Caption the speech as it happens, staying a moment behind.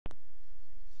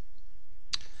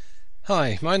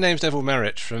Hi, my name's Neville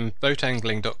Merritt from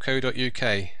boatangling.co.uk,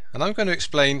 and I'm going to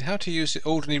explain how to use the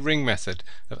Alderney Ring method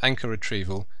of anchor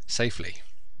retrieval safely.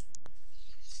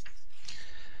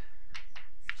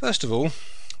 First of all,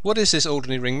 what is this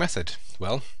Alderney Ring method?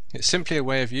 Well, it's simply a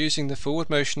way of using the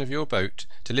forward motion of your boat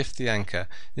to lift the anchor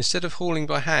instead of hauling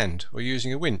by hand or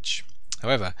using a winch.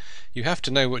 However, you have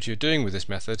to know what you're doing with this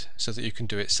method so that you can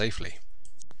do it safely.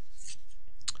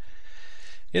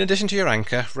 In addition to your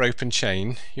anchor, rope and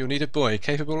chain, you'll need a buoy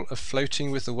capable of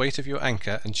floating with the weight of your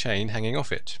anchor and chain hanging off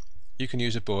it. You can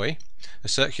use a buoy, a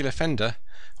circular fender,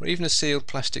 or even a sealed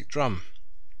plastic drum.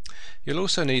 You'll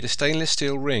also need a stainless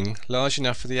steel ring large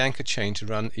enough for the anchor chain to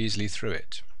run easily through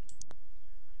it.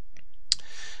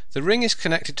 The ring is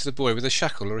connected to the buoy with a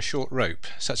shackle or a short rope,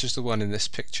 such as the one in this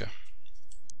picture.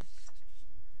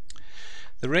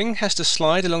 The ring has to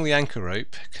slide along the anchor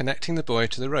rope, connecting the buoy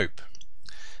to the rope.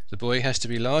 The buoy has to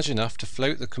be large enough to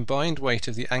float the combined weight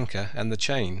of the anchor and the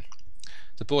chain.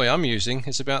 The buoy I'm using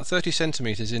is about 30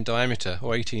 centimeters in diameter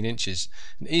or 18 inches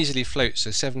and easily floats a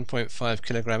 7.5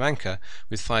 kilogram anchor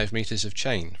with 5 meters of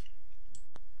chain.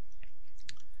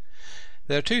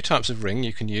 There are two types of ring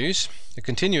you can use: a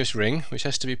continuous ring, which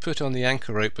has to be put on the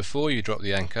anchor rope before you drop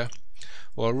the anchor,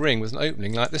 or a ring with an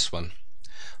opening like this one.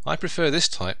 I prefer this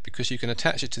type because you can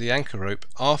attach it to the anchor rope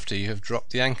after you have dropped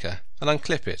the anchor and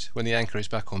unclip it when the anchor is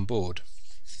back on board.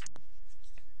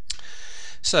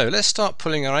 So let's start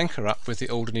pulling our anchor up with the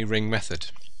Alderney Ring method.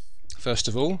 First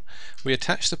of all, we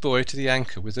attach the buoy to the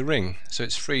anchor with the ring so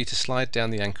it's free to slide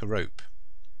down the anchor rope.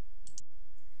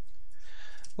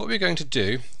 What we're going to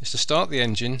do is to start the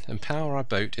engine and power our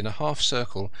boat in a half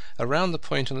circle around the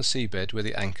point on the seabed where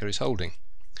the anchor is holding.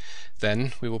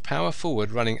 Then we will power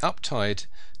forward, running up tide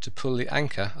to pull the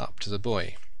anchor up to the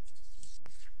buoy.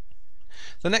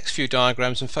 The next few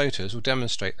diagrams and photos will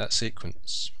demonstrate that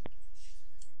sequence.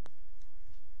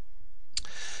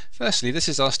 Firstly, this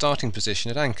is our starting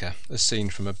position at anchor as seen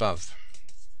from above,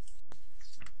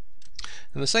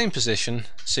 and the same position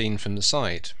seen from the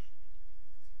side.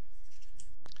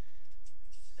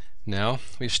 Now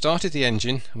we've started the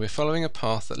engine and we're following a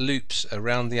path that loops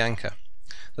around the anchor.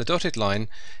 The dotted line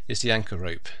is the anchor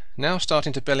rope, now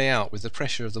starting to belly out with the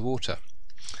pressure of the water.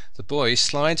 The buoy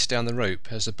slides down the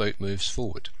rope as the boat moves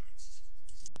forward.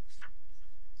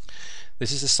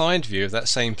 This is the side view of that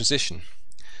same position.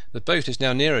 The boat is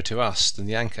now nearer to us than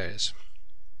the anchor is.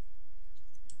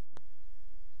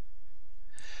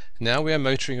 Now we are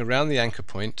motoring around the anchor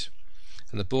point,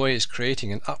 and the buoy is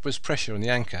creating an upwards pressure on the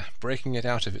anchor, breaking it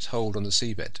out of its hold on the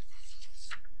seabed.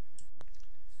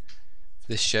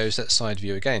 This shows that side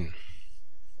view again.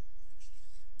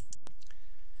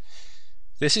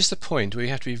 This is the point where you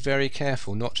have to be very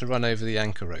careful not to run over the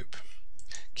anchor rope.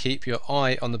 Keep your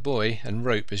eye on the buoy and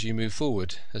rope as you move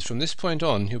forward, as from this point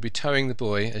on you'll be towing the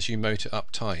buoy as you motor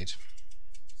up tide.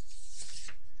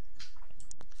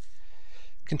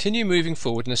 Continue moving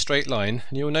forward in a straight line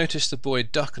and you'll notice the buoy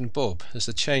duck and bob as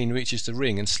the chain reaches the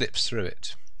ring and slips through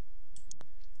it.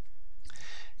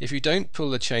 If you don't pull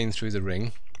the chain through the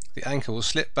ring, the anchor will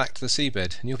slip back to the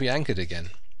seabed and you'll be anchored again.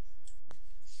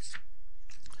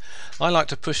 I like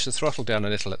to push the throttle down a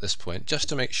little at this point just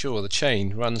to make sure the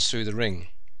chain runs through the ring.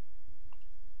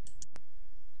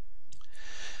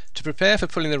 To prepare for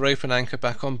pulling the rope and anchor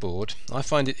back on board, I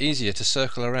find it easier to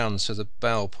circle around so the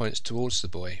bow points towards the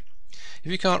buoy.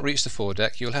 If you can't reach the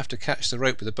foredeck, you'll have to catch the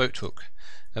rope with a boat hook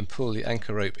and pull the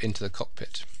anchor rope into the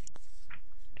cockpit.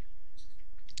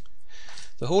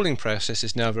 The hauling process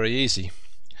is now very easy.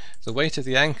 The weight of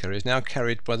the anchor is now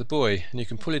carried by the buoy and you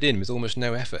can pull it in with almost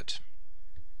no effort.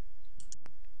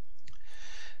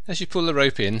 As you pull the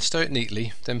rope in, stow it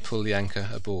neatly, then pull the anchor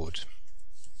aboard.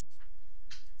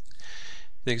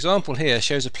 The example here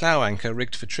shows a plough anchor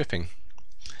rigged for tripping.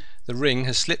 The ring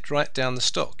has slipped right down the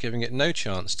stock, giving it no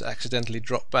chance to accidentally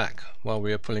drop back while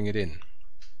we are pulling it in.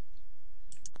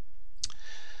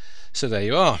 So there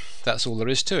you are, that's all there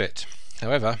is to it.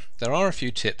 However, there are a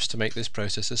few tips to make this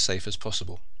process as safe as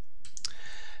possible.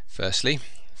 Firstly,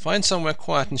 find somewhere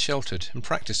quiet and sheltered and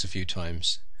practice a few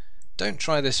times. Don't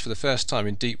try this for the first time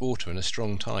in deep water and a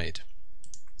strong tide.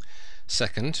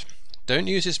 Second, don't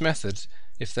use this method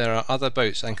if there are other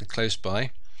boats anchored close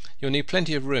by. You'll need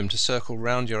plenty of room to circle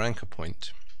round your anchor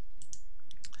point.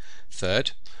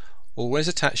 Third, always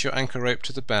attach your anchor rope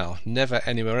to the bow, never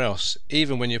anywhere else,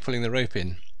 even when you're pulling the rope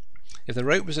in. If the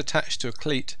rope was attached to a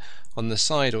cleat on the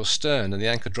side or stern and the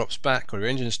anchor drops back or your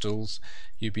engine stalls,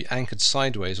 you'd be anchored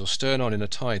sideways or stern on in a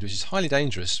tide, which is highly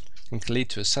dangerous and can lead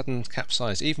to a sudden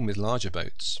capsize even with larger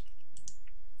boats.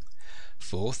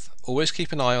 Fourth, always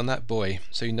keep an eye on that buoy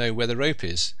so you know where the rope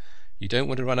is. You don't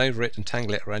want to run over it and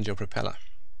tangle it around your propeller.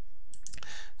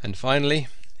 And finally,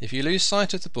 if you lose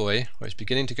sight of the buoy or it's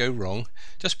beginning to go wrong,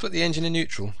 just put the engine in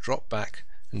neutral, drop back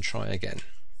and try again.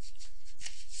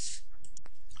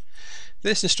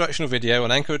 This instructional video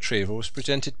on anchor retrieval was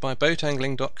presented by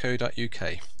boatangling.co.uk.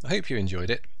 I hope you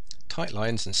enjoyed it. Tight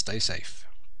lines and stay safe.